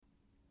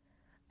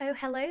Oh,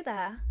 hello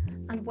there,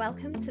 and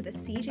welcome to the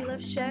CG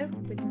Love Show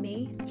with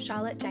me,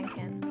 Charlotte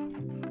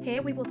Jenkin.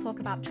 Here we will talk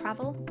about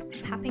travel,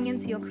 tapping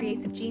into your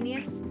creative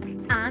genius,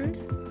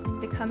 and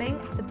becoming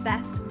the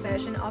best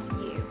version of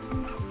you.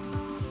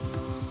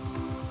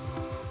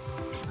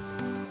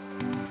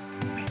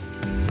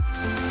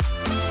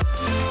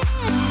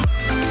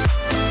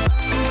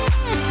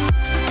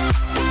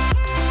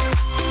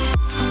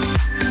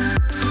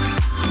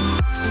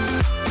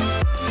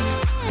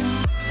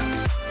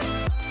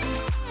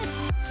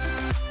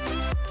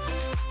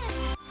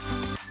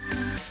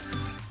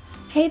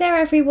 Hey there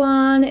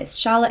everyone, it's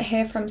Charlotte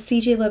here from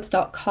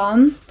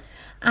cgloves.com,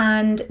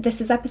 and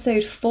this is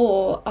episode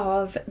 4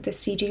 of the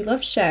CG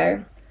Love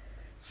Show.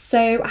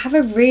 So I have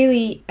a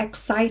really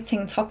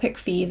exciting topic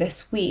for you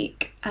this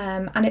week,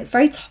 and it's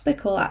very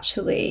topical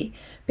actually,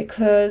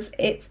 because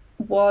it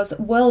was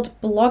World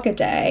Blogger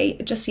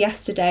Day just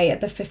yesterday at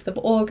the 5th of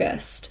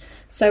August.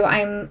 So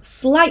I'm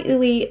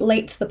slightly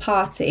late to the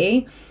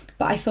party,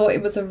 but I thought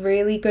it was a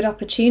really good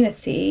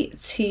opportunity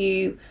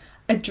to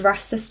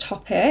address this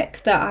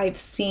topic that I've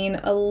seen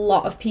a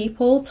lot of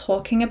people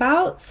talking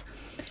about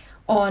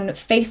on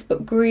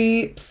Facebook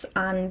groups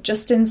and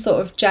just in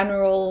sort of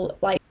general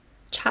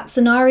chat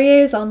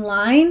scenarios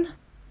online.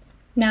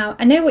 Now,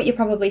 I know what you're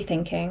probably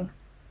thinking.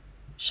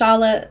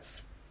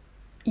 Charlotte,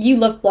 you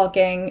love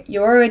blogging,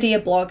 you're already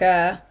a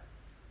blogger,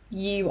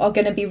 you are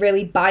going to be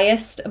really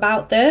biased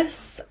about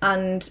this,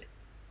 and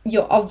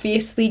you're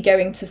obviously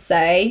going to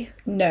say,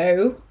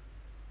 no,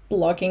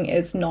 blogging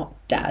is not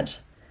dead.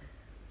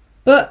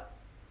 But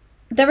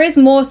there is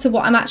more to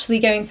what I'm actually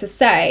going to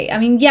say. I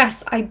mean,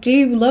 yes, I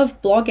do love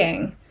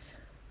blogging,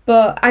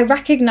 but I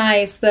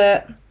recognise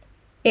that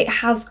it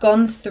has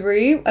gone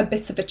through a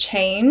bit of a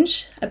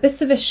change, a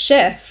bit of a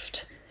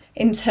shift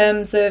in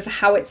terms of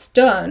how it's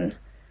done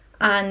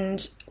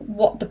and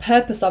what the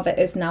purpose of it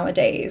is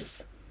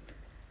nowadays.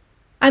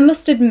 I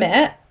must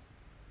admit,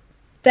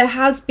 there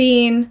has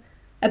been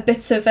a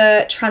bit of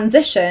a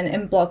transition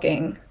in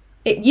blogging.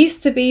 It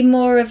used to be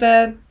more of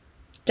a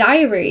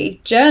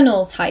diary,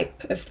 journal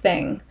type of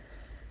thing.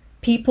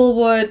 People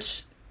would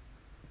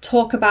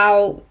talk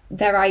about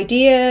their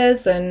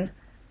ideas and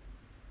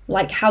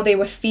how they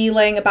were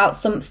feeling about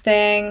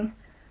something,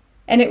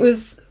 and it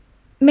was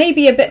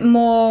maybe a bit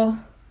more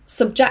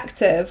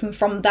subjective and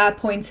from their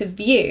point of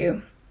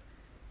view.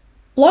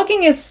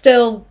 Blogging is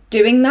still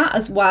doing that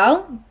as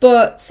well,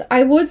 but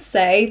I would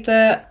say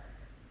that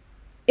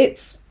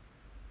it's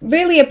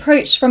really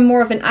approached from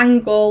more of an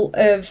angle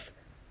of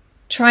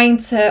trying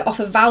to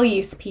offer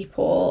value to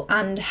people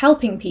and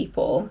helping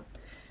people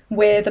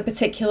with a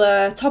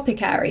particular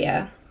topic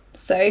area.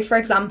 So, for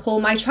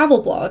example, my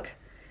travel blog.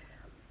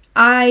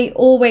 I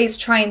always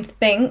try and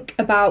think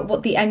about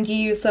what the end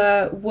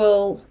user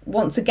will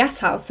want to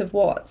get out of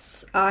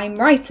what I'm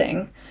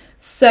writing.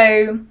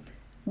 So,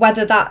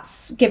 whether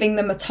that's giving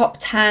them a top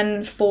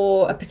 10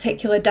 for a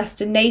particular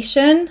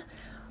destination,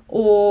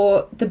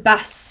 or the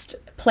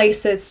best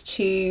places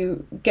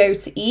to go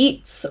to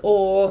eat,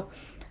 or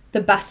the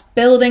best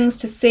buildings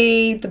to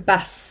see, the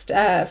best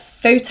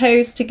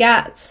photos to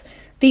get,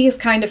 these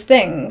kind of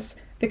things.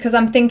 Because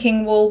I'm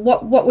thinking, well,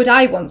 what would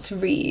I want to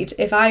read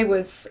if I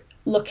was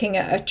looking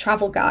at a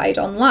travel guide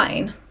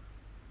online?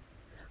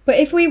 But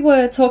if we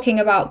were talking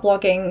about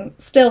blogging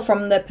still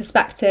from the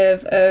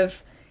perspective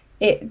of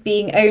it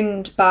being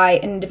owned by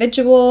an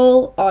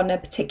individual on a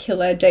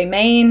particular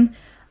domain,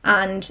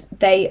 and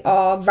they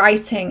are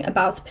writing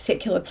about a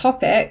particular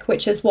topic,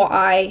 which is what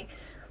I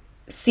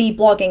see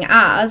blogging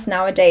as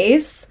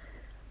nowadays,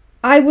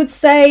 I would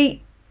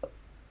say,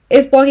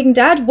 is blogging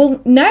dead?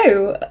 Well,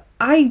 no,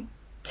 I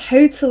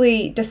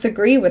totally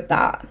disagree with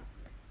that.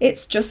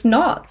 It's just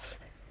not.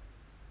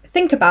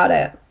 Think about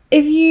it.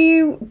 If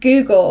you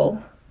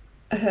Google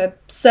a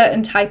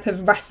certain type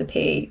of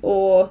recipe,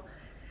 or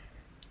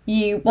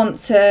you want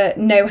to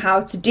know how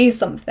to do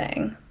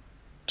something,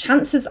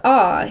 chances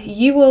are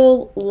you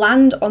will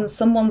land on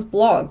someone's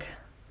blog,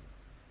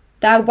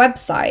 their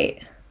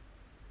website.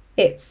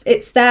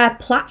 It's their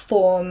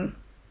platform,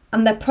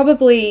 and they're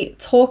probably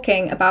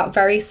talking about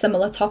very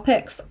similar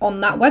topics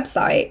on that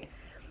website.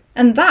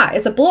 And that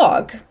is a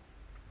blog.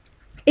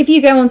 If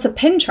you go onto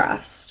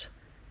Pinterest,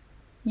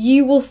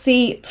 you will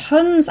see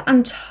tons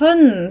and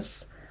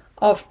tons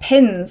of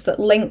pins that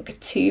link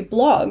to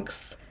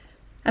blogs.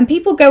 And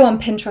people go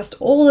on Pinterest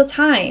all the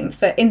time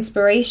for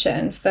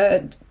inspiration,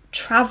 for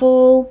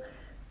travel,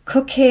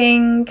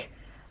 cooking,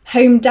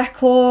 home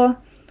decor,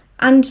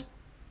 and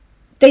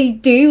they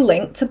do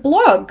link to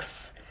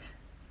blogs.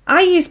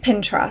 I use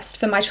Pinterest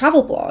for my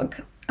travel blog.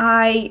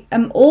 I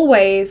am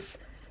always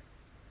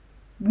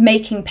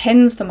making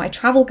pins for my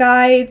travel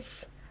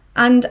guides,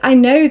 and I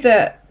know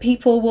that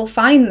people will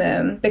find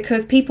them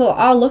because people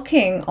are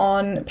looking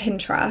on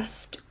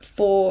Pinterest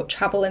for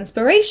travel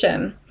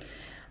inspiration.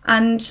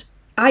 And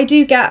I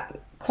do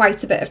get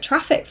quite a bit of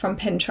traffic from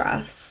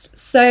Pinterest.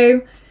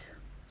 So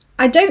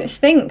I don't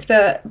think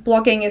that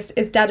blogging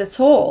is dead at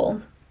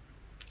all,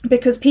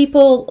 because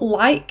people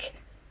like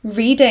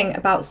reading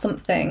about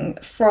something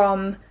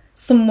from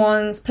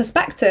someone's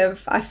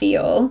perspective, I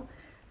feel,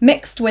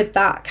 mixed with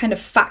that kind of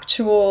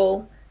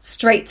factual,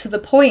 straight to the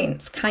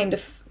point kind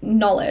of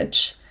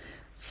knowledge.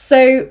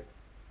 So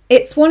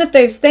it's one of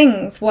those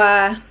things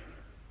where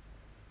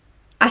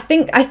I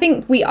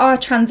think we are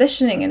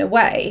transitioning in a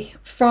way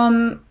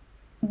from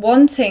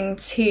wanting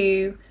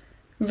to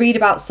read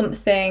about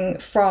something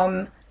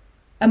from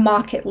a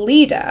market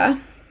leader,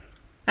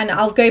 and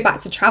I'll go back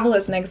to travel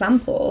as an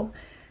example,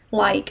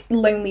 like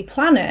Lonely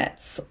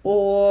Planet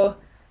or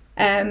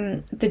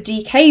the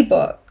DK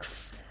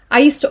books. I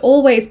used to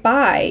always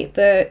buy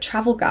the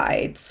travel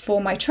guides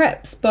for my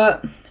trips,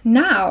 but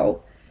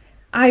now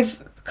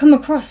I've come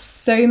across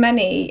so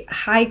many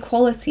high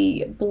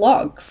quality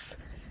blogs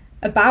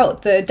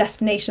about the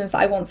destinations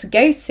that I want to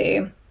go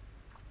to.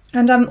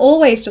 And I'm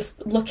always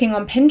just looking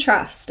on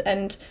Pinterest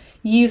and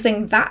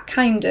using that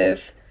kind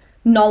of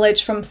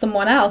knowledge from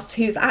someone else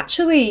who's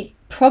actually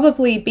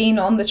probably been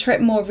on the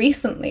trip more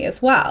recently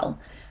as well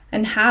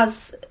and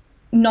has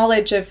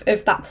knowledge of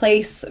that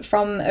place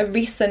from a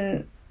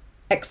recent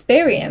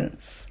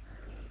experience.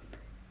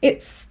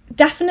 It's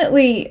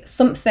definitely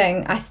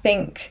something I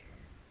think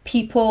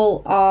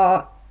people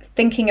are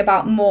thinking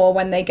about more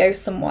when they go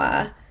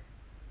somewhere.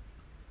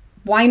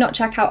 Why not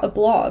check out a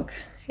blog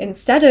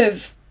instead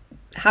of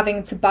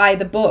having to buy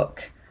the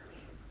book?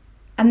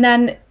 And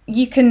then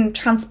you can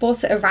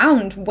transport it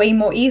around way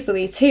more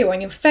easily too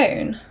on your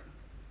phone.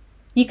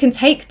 You can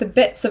take the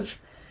bits of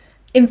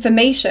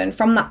information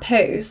from that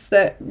post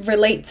that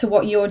relate to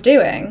what you're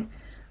doing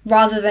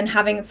rather than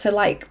having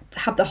to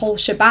have the whole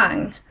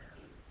shebang.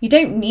 You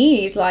don't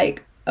need a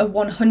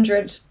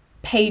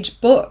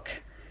 100-page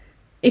book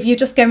if you're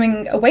just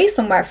going away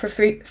somewhere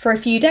for a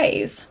few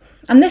days.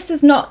 And this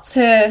is not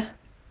to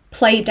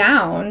play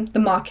down the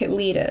market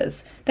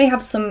leaders. They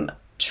have some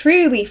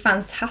truly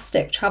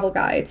fantastic travel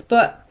guides,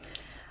 but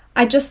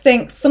I just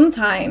think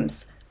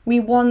sometimes we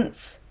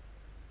want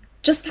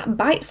just that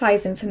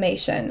bite-sized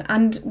information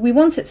and we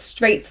want it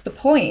straight to the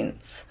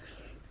point.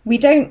 We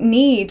don't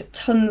need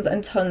tons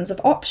and tons of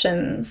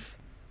options.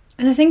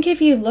 And I think if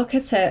you look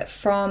at it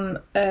from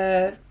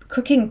a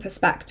cooking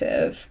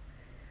perspective,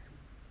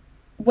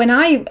 when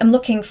I am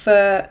looking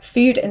for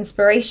food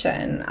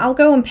inspiration, I'll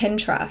go on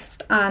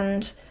Pinterest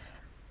and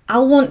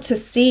I'll want to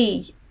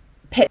see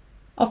pictures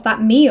of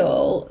that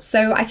meal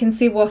so I can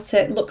see what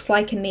it looks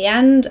like in the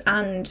end,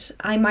 and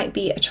I might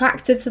be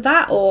attracted to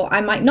that or I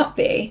might not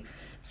be.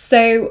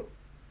 So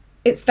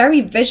it's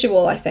very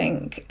visual, I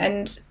think.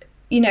 And,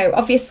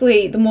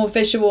 obviously the more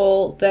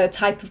visual the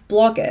type of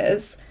blog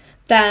is,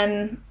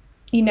 then,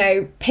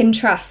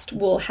 Pinterest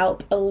will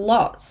help a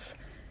lot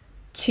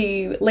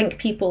to link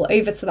people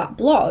over to that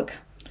blog.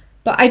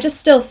 But I just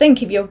still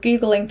think if you're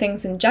Googling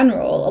things in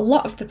general, a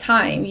lot of the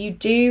time you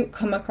do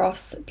come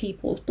across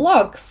people's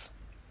blogs.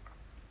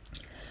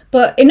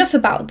 But enough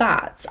about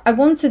that. I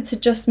wanted to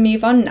just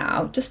move on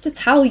now, just to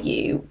tell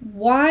you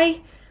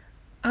why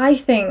I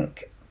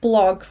think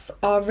blogs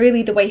are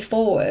really the way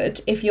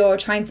forward if you're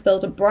trying to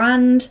build a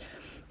brand,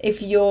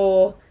 if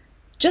you're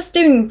just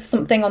doing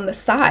something on the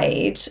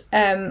side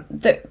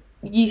that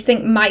you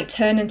think might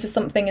turn into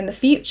something in the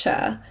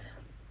future.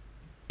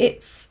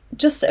 It's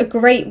just a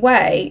great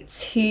way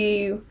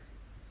to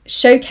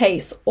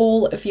showcase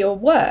all of your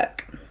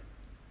work.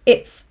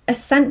 It's a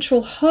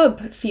central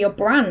hub for your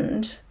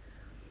brand.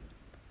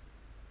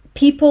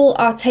 People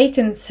are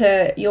taken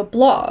to your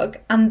blog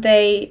and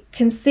they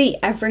can see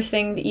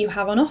everything that you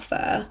have on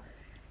offer.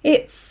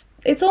 It's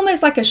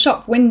almost like a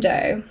shop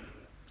window,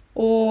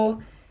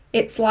 or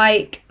it's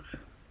like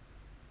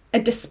a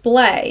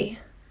display,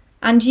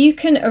 and you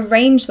can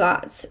arrange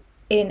that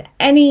in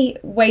any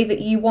way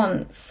that you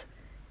want,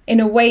 in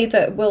a way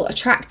that will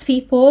attract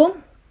people,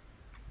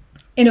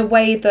 in a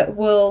way that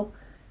will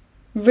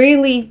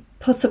really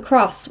put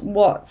across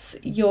what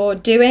you're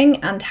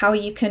doing and how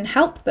you can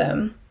help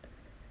them.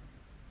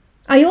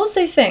 I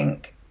also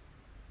think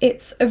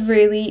it's a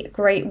really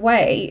great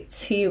way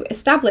to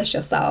establish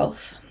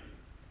yourself.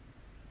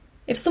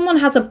 If someone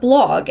has a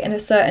blog in a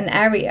certain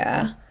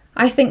area,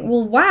 I think,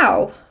 well,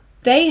 wow,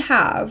 they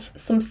have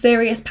some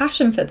serious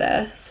passion for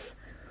this,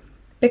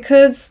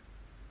 because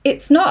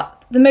it's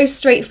not the most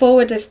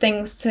straightforward of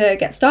things to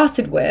get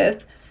started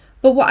with.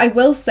 But what I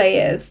will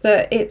say is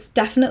that it's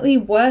definitely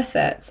worth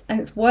it, and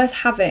it's worth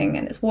having,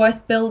 and it's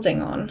worth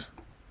building on.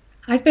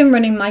 I've been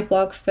running my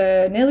blog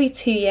for nearly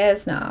 2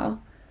 years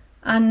now,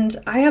 and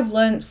I have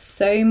learned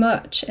so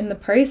much in the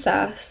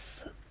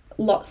process.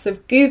 Lots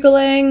of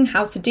Googling,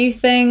 how to do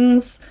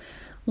things,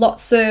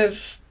 lots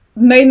of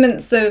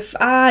moments of,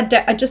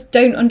 I just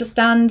don't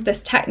understand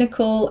this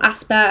technical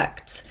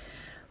aspect.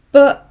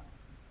 But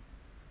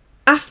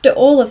after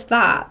all of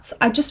that,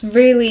 I just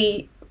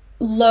really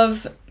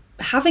love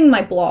having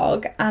my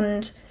blog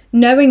and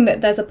knowing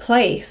that there's a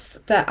place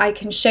that I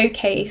can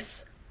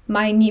showcase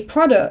my new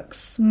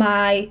products,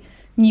 my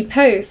new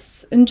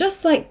posts, and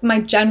just my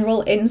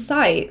general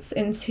insights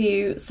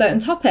into certain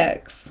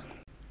topics.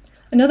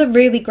 Another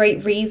really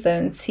great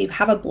reason to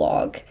have a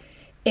blog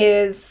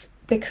is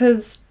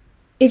because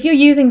if you're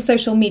using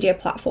social media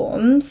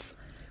platforms,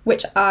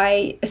 which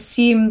I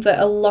assume that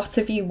a lot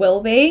of you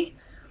will be,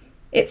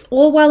 it's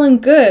all well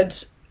and good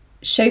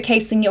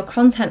showcasing your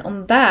content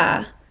on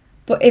there,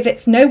 but if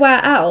it's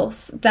nowhere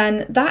else,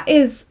 then that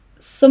is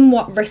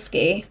somewhat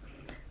risky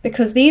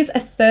because these are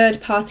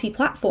third-party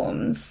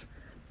platforms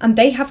and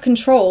they have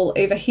control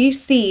over who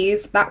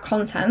sees that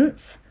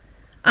content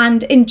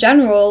and in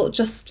general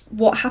just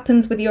what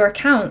happens with your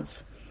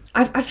accounts.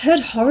 I've heard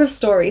horror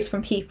stories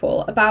from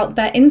people about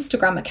their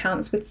Instagram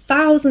accounts with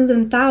thousands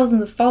and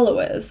thousands of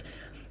followers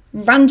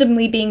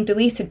randomly being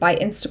deleted by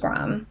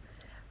Instagram.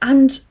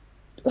 And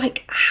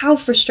like, how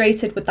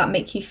frustrated would that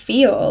make you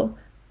feel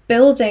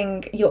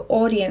building your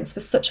audience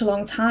for such a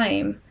long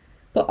time,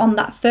 but on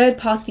that third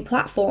party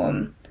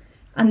platform,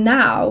 and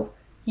now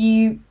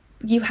you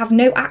have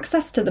no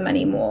access to them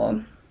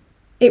anymore?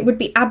 It would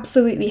be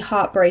absolutely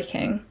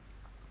heartbreaking.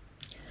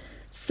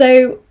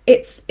 So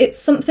it's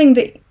something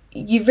that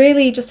you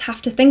really just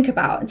have to think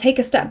about and take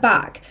a step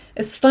back.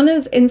 As fun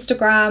as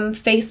Instagram,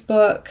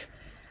 Facebook,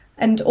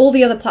 and all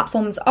the other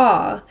platforms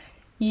are,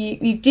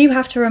 you do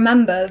have to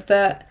remember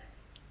that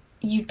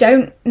you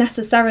don't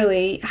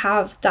necessarily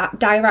have that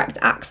direct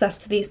access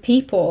to these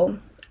people.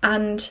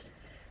 And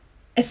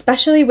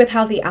especially with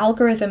how the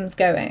algorithm's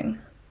going,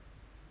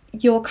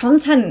 your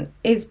content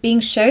is being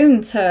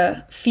shown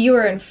to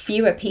fewer and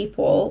fewer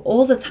people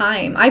all the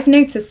time. I've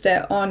noticed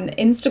it on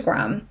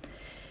Instagram,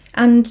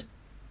 and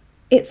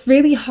it's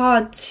really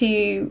hard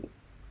to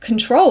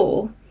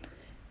control.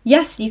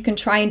 Yes, you can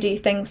try and do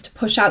things to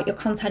push out your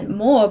content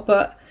more,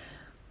 but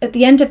at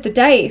the end of the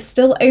day,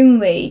 still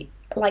only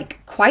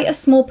like quite a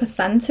small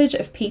percentage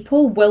of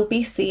people will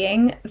be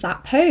seeing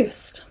that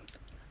post.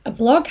 A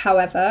blog,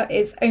 however,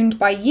 is owned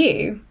by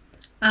you,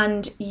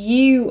 and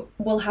you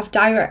will have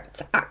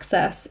direct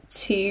access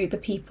to the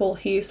people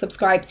who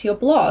subscribe to your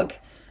blog.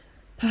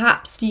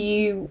 Perhaps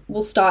you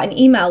will start an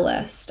email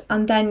list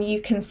and then you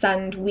can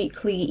send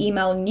weekly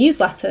email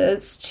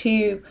newsletters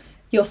to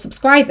your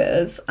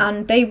subscribers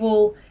and they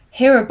will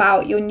hear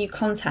about your new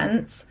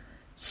content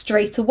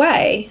straight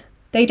away.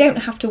 They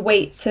don't have to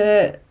wait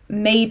to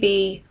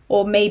maybe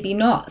or maybe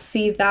not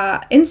see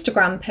that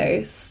Instagram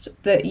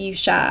post that you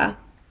share.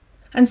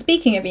 And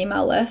speaking of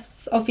email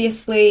lists,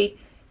 obviously,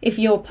 if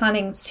you're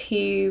planning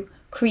to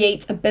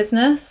create a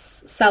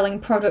business selling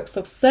products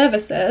or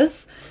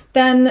services,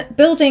 then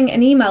building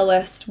an email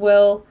list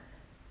will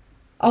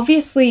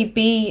obviously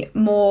be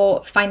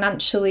more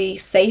financially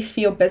safe for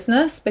your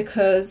business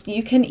because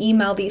you can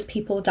email these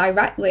people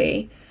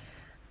directly.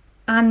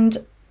 And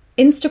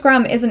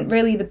Instagram isn't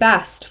really the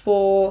best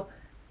for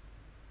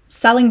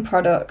selling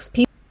products.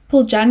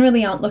 People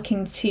generally aren't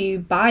looking to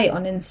buy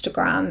on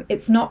Instagram.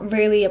 It's not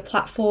really a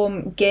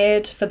platform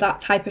geared for that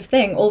type of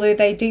thing, although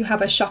they do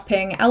have a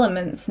shopping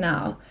element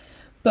now.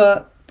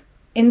 But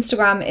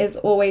Instagram is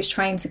always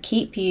trying to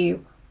keep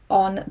you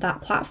on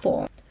that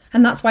platform.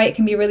 And that's why it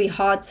can be really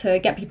hard to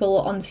get people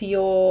onto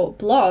your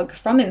blog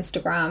from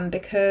Instagram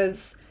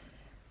because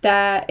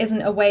there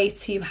isn't a way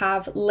to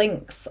have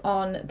links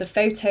on the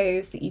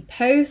photos that you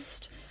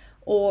post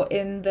or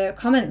in the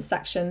comments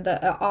section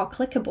that are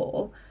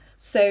clickable.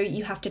 So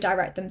you have to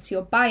direct them to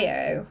your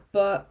bio.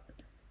 But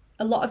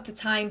a lot of the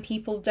time,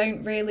 people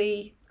don't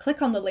really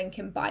click on the link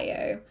in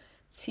bio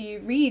to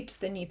read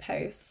the new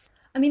posts.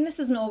 I mean, this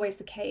isn't always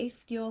the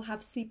case. You'll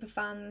have super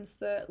fans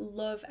that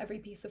love every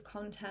piece of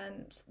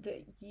content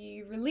that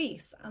you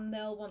release and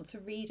they'll want to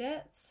read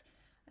it.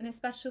 And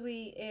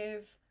especially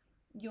if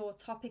your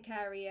topic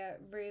area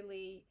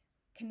really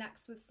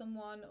connects with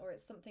someone or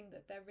it's something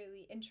that they're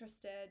really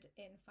interested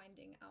in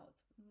finding out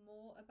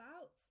more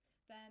about,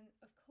 then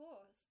of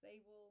course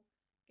they will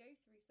go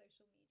through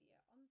social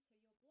media onto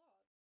your blog.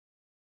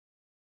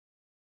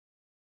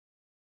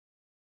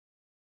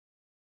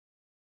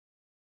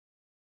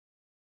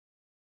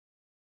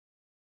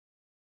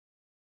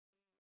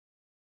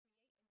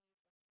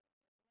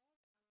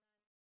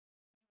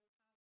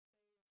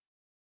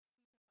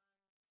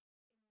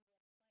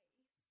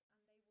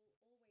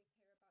 Instead of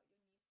relying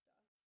on that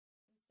social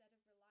media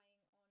algorithm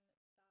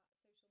to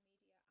push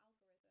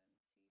out the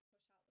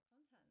content.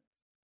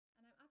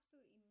 And I'm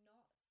absolutely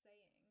not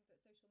saying that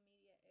social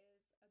media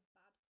is a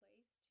bad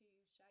place to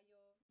share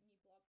your new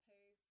blog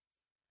posts,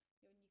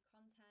 your new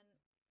content.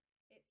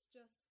 It's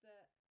just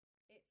that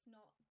it's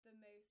not the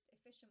most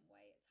efficient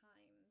way at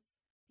times.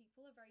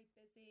 People are very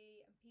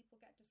busy and people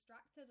get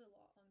distracted a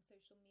lot on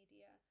social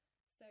media.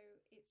 So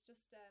it's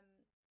just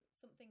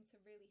something to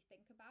really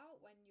think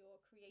about when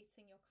you're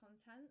creating your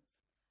content.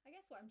 I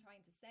guess what I'm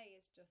trying to say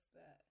is just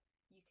that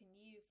you can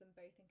use them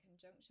both in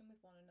conjunction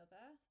with one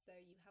another. So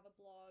you have a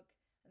blog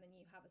and then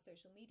you have a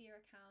social media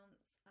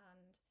account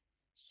and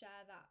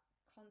share that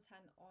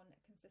content on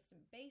a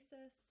consistent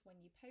basis when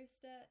you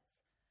post it.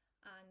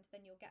 And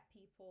then you'll get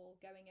people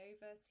going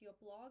over to your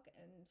blog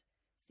and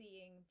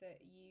seeing that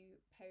you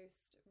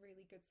post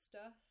really good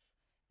stuff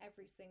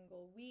every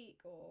single week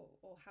or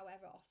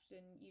however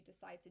often you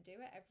decide to do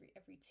it,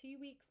 every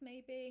 2 weeks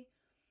maybe.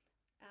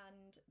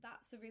 And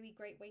that's a really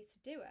great way to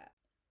do it.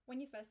 When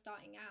you're first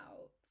starting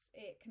out,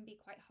 it can be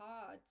quite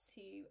hard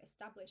to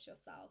establish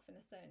yourself in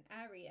a certain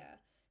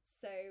area.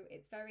 So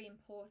it's very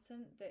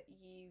important that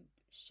you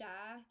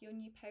share your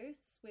new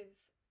posts with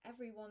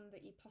everyone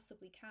that you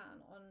possibly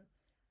can on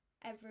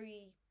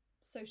every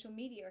social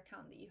media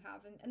account that you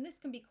have. And this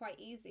can be quite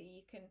easy.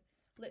 You can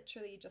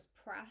literally just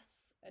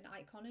press an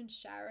icon and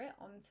share it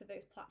onto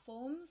those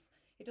platforms.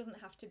 It doesn't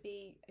have to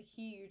be a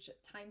huge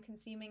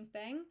time-consuming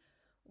thing,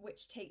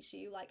 which takes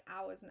you like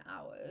hours and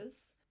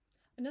hours.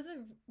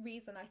 Another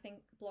reason I think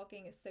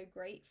blogging is so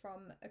great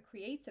from a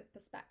creative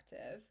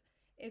perspective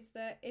is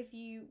that if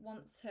you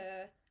want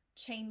to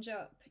change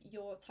up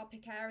your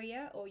topic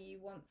area or you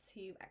want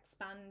to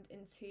expand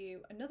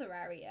into another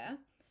area,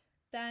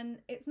 then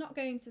it's not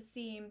going to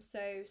seem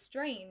so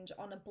strange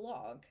on a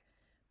blog,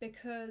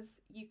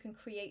 because you can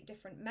create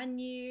different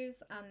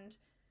menus and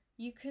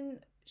you can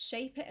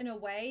shape it in a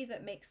way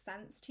that makes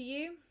sense to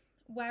you.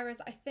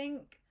 Whereas I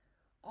think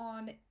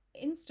on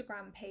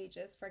Instagram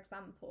pages, for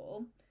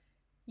example,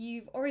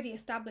 you've already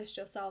established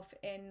yourself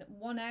in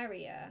one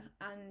area,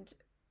 and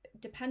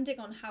depending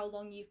on how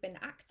long you've been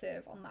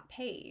active on that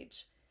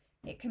page,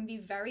 it can be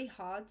very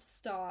hard to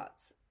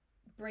start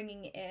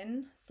bringing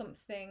in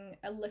something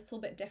a little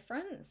bit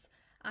different,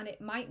 and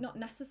it might not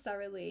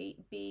necessarily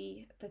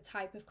be the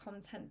type of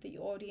content that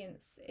your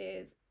audience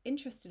is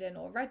interested in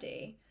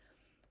already.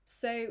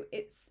 So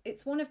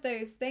it's one of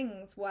those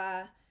things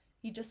where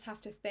you just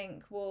have to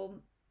think, well,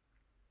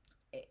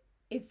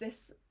 is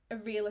this a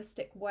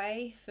realistic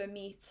way for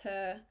me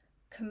to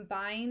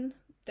combine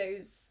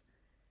those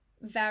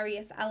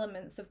various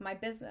elements of my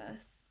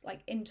business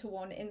like into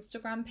one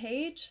Instagram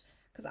page?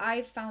 Because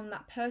I've found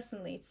that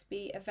personally to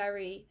be a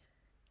very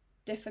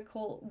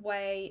difficult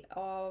way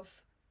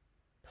of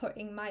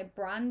putting my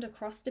brand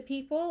across to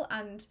people,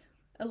 and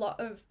a lot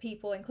of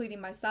people, including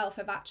myself,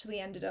 have actually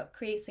ended up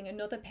creating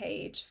another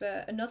page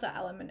for another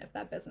element of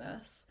their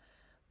business.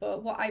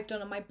 But what I've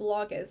done on my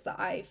blog is that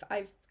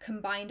I've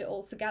combined it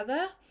all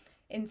together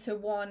into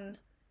one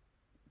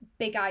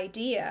big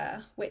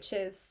idea, which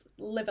is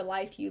live a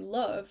life you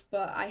love,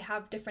 but I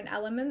have different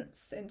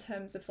elements in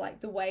terms of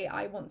like the way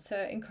I want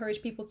to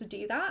encourage people to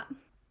do that.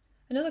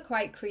 Another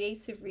quite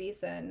creative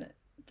reason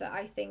that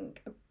I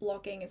think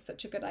blogging is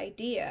such a good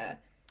idea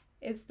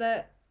is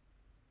that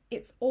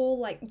it's all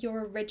like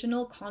your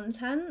original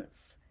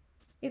content.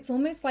 It's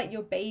almost like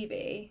your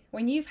baby.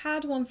 When you've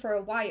had one for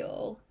a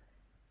while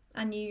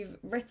and you've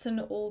written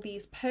all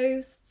these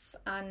posts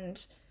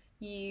and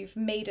you've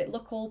made it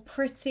look all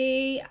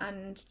pretty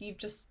and you've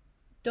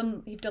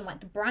done like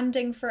the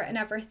branding for it and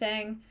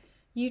everything,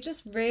 you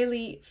just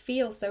really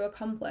feel so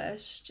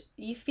accomplished.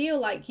 You feel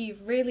like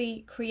you've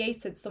really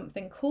created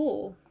something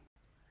cool.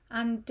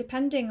 And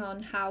depending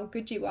on how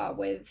good you are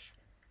with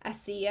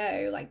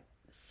SEO, like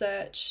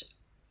search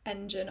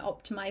engine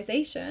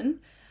optimization,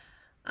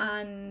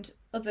 and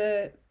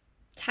other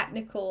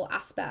technical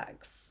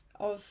aspects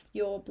of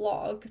your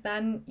blog,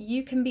 then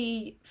you can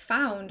be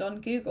found on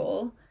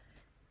Google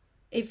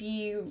if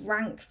you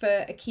rank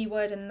for a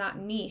keyword in that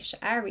niche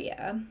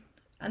area.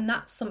 And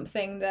that's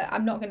something that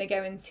I'm not going to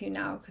go into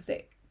now because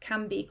it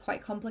can be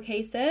quite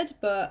complicated,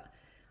 but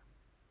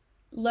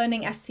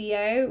learning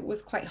SEO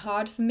was quite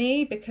hard for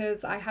me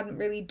because I hadn't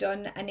really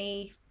done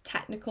any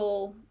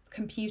technical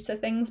computer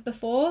things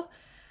before.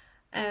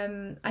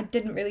 I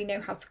didn't really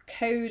know how to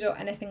code or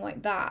anything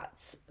like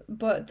that,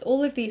 but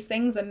all of these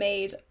things are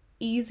made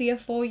easier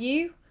for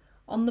you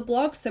on the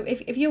blog. So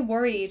if you're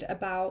worried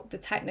about the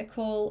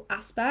technical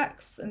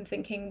aspects and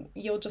thinking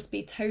you'll just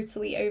be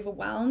totally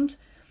overwhelmed,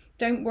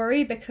 don't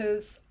worry,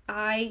 because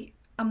I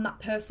am that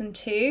person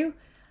too.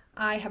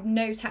 I have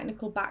no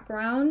technical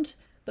background,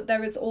 but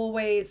there is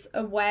always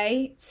a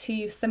way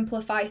to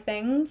simplify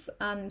things,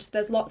 and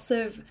there's lots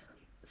of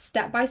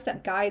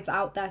step-by-step guides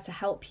out there to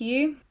help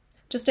you.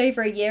 Just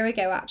over a year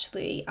ago,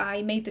 actually,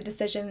 I made the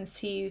decision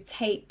to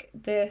take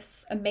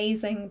this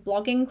amazing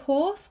blogging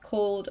course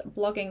called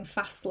Blogging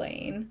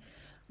Fastlane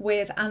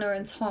with Anna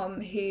and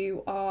Tom,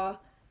 who are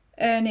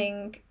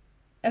earning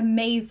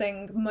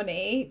amazing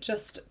money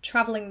just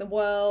traveling the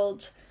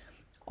world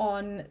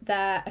on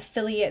their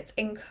affiliate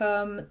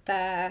income,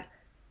 their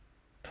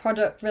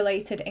product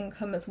related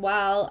income as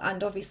well,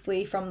 and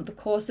obviously from the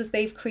courses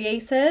they've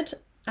created.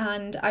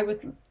 And I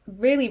would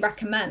really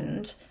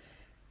recommend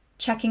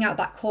checking out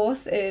that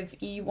course if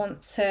you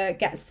want to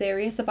get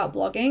serious about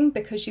blogging,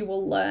 because you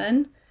will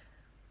learn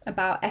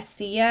about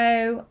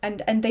SEO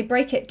and they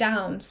break it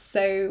down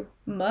so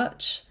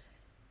much.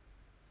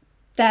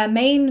 Their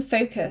main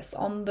focus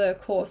on the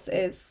course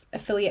is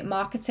affiliate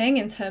marketing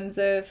in terms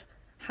of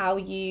how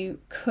you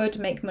could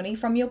make money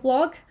from your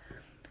blog,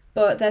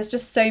 but there's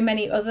just so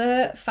many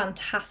other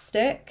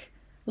fantastic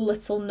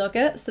little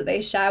nuggets that they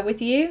share with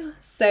you,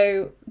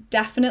 so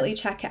definitely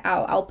check it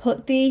out. I'll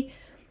put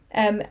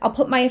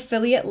my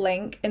affiliate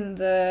link in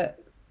the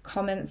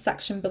comments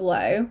section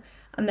below,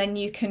 and then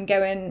you can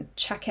go and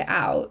check it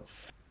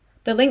out.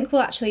 The link will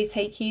actually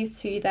take you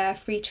to their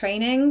free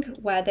training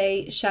where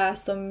they share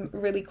some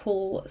really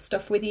cool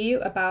stuff with you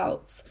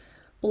about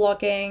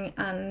blogging,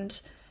 and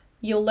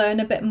you'll learn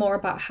a bit more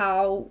about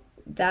how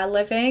they're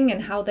living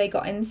and how they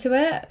got into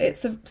it.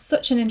 It's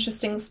such an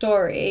interesting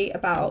story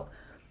about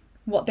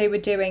what they were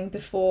doing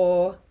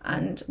before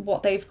and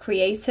what they've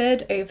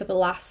created over the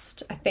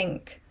last, I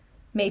think,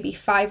 maybe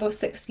 5 or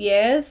 6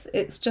 years.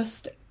 It's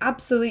just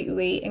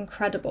absolutely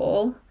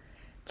incredible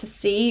to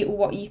see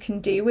what you can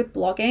do with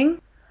blogging.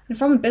 And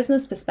from a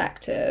business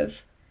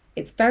perspective,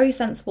 it's very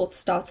sensible to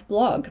start a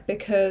blog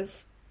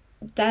because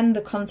then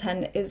the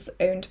content is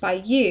owned by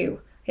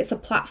you. It's a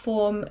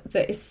platform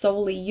that is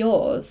solely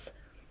yours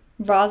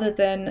rather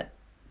than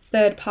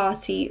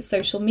third-party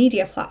social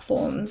media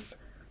platforms.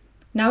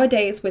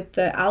 Nowadays, with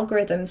the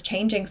algorithms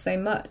changing so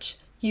much,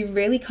 you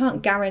really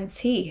can't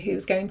guarantee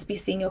who's going to be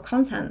seeing your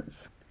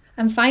content.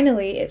 And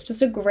finally, it's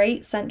just a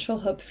great central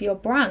hub for your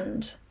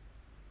brand.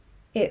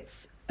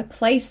 It's a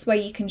place where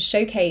you can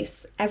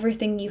showcase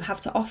everything you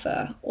have to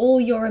offer, all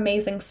your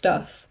amazing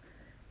stuff.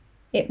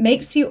 It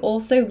makes you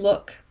also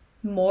look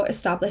more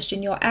established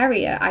in your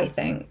area, I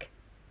think.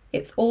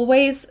 It's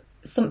always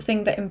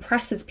something that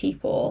impresses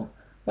people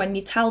when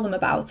you tell them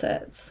about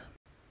it.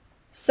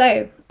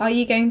 So, are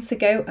you going to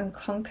go and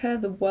conquer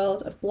the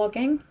world of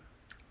blogging?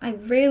 I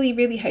really,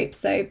 really hope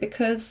so,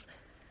 because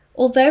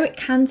although it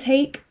can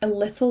take a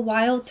little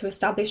while to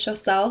establish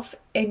yourself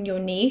in your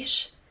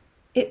niche,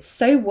 it's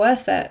so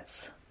worth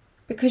it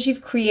because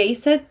you've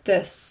created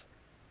this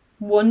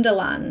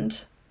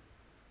wonderland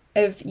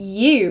of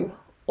you,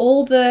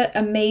 all the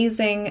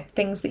amazing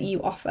things that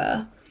you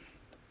offer,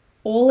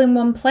 all in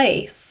one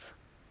place,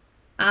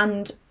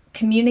 and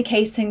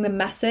communicating the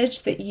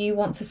message that you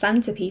want to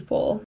send to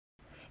people.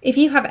 If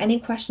you have any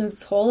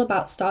questions at all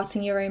about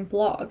starting your own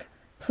blog,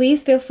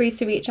 please feel free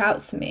to reach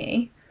out to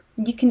me.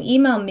 You can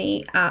email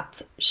me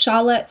at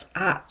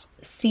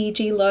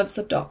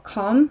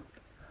charlotte@cgloves.com,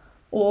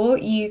 or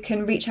you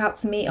can reach out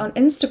to me on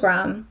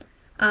Instagram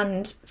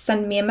and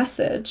send me a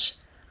message.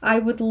 I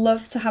would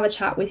love to have a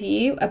chat with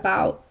you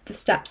about the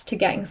steps to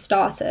getting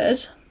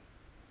started.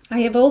 I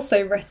have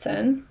also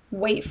written,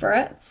 wait for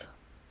it,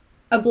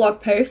 a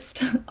blog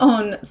post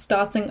on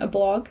starting a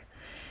blog,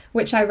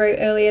 which I wrote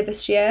earlier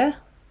this year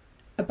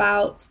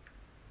about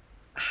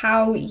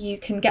how you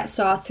can get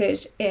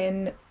started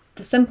in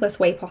the simplest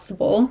way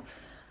possible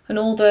and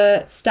all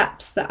the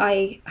steps that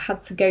I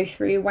had to go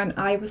through when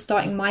I was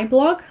starting my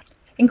blog,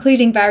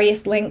 including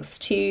various links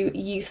to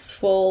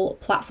useful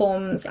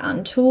platforms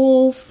and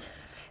tools,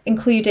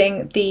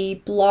 including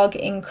the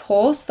blogging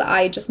course that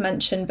I just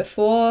mentioned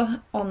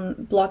before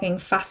on Blogging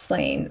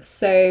Fastlane.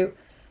 So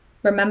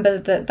remember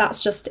that that's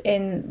just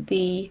in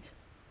the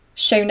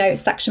show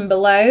notes section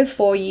below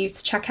for you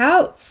to check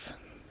out.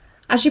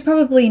 As you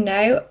probably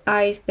know,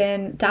 I've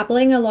been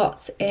dabbling a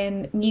lot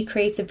in new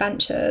creative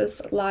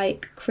ventures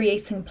like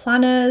creating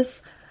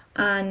planners,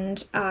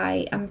 and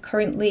I am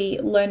currently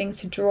learning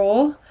to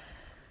draw.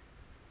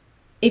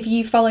 If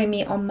you follow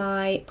me on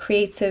my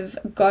Creative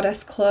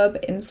Goddess Club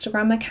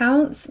Instagram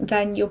account,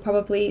 then you'll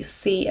probably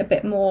see a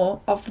bit more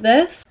of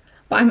this.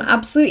 But I'm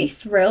absolutely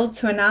thrilled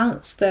to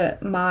announce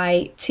that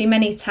my Too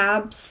Many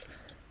Tabs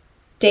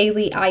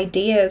Daily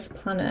Ideas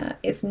Planner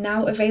is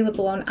now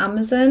available on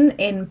Amazon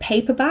in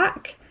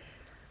paperback.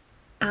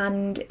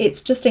 And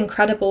it's just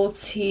incredible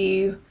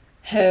to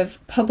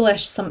have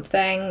published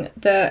something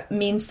that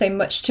means so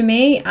much to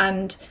me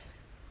and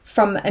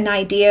from an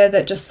idea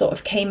that just sort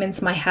of came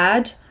into my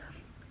head.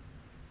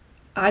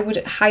 I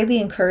would highly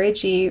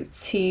encourage you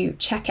to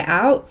check it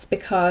out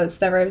because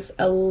there is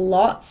a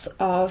lot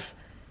of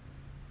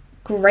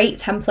great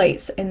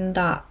templates in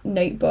that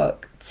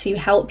notebook to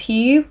help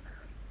you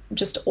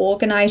just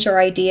organize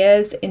your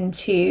ideas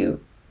into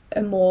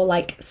a more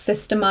like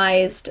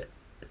systemized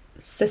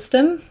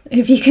system,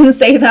 if you can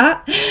say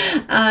that.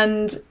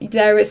 And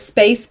there is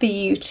space for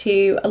you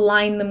to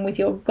align them with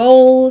your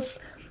goals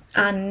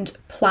and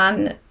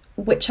plan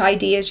which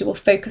ideas you will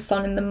focus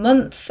on in the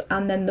month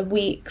and then the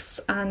weeks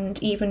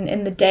and even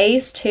in the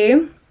days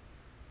too.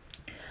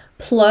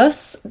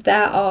 Plus,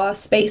 there are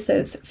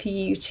spaces for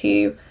you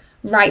to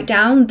write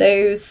down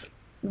those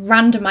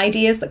random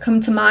ideas that come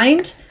to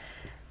mind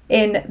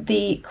in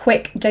the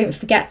quick don't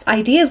forget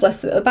ideas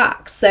list at the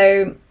back.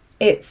 So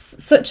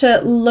it's such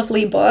a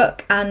lovely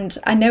book, and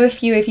I know a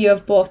few of you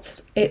have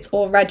bought it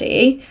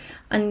already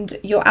and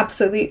you're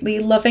absolutely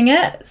loving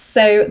it.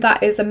 So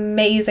that is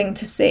amazing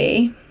to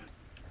see.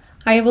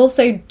 I have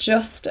also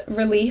just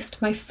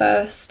released my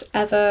first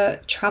ever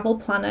travel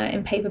planner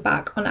in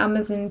paperback on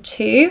Amazon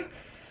too,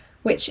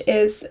 which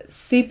is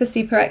super,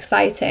 super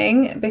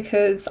exciting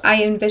because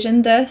I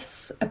envisioned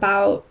this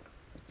about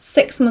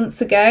 6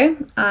 months ago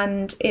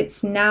and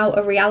it's now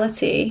a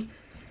reality.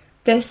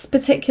 This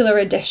particular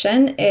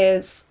edition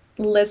is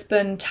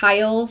Lisbon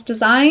tiles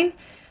design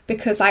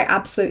because I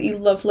absolutely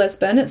love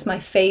Lisbon. It's my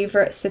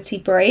favourite city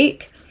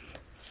break.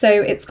 So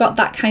it's got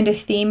that kind of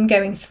theme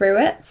going through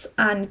it,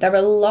 and there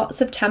are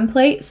lots of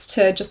templates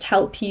to just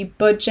help you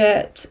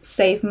budget,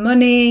 save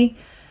money,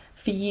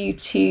 for you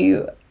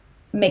to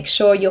make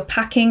sure you're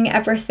packing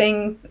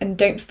everything and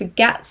don't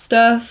forget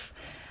stuff,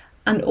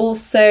 and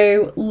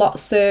also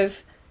lots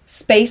of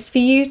space for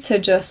you to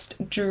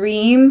just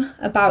dream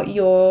about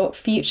your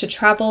future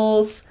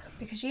travels.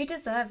 Because you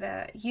deserve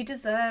it. You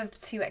deserve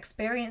to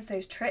experience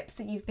those trips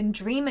that you've been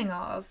dreaming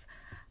of.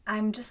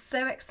 I'm just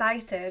so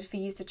excited for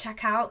you to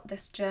check out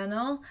this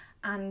journal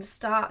and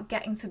start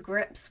getting to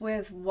grips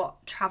with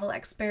what travel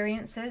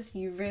experiences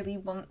you really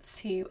want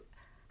to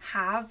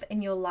have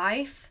in your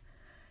life.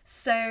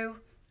 So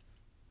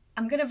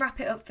I'm going to wrap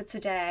it up for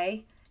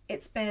today.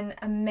 It's been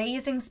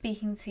amazing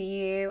speaking to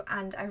you,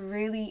 and I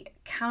really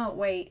cannot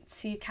wait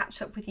to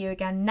catch up with you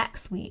again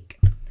next week.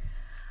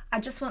 I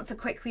just want to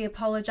quickly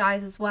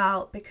apologise as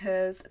well,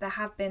 because there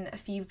have been a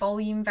few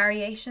volume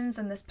variations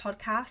in this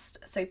podcast,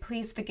 so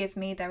please forgive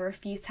me, there were a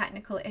few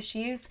technical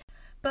issues,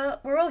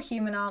 but we're all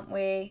human, aren't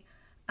we?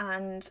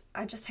 And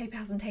I just hope it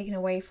hasn't taken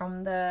away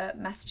from the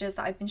messages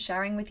that I've been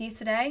sharing with you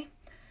today.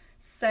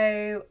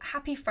 So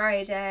happy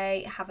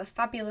Friday, have a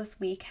fabulous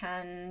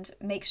weekend,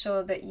 make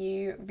sure that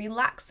you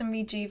relax and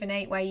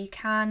rejuvenate where you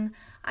can.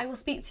 I will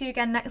speak to you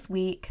again next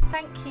week.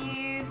 Thank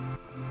you.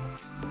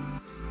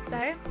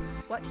 So,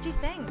 what did you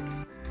think?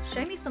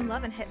 Show me some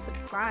love and hit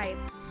subscribe.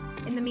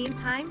 In the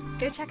meantime,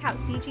 go check out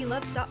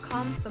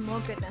cgloves.com for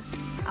more goodness.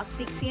 I'll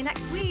speak to you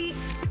next week.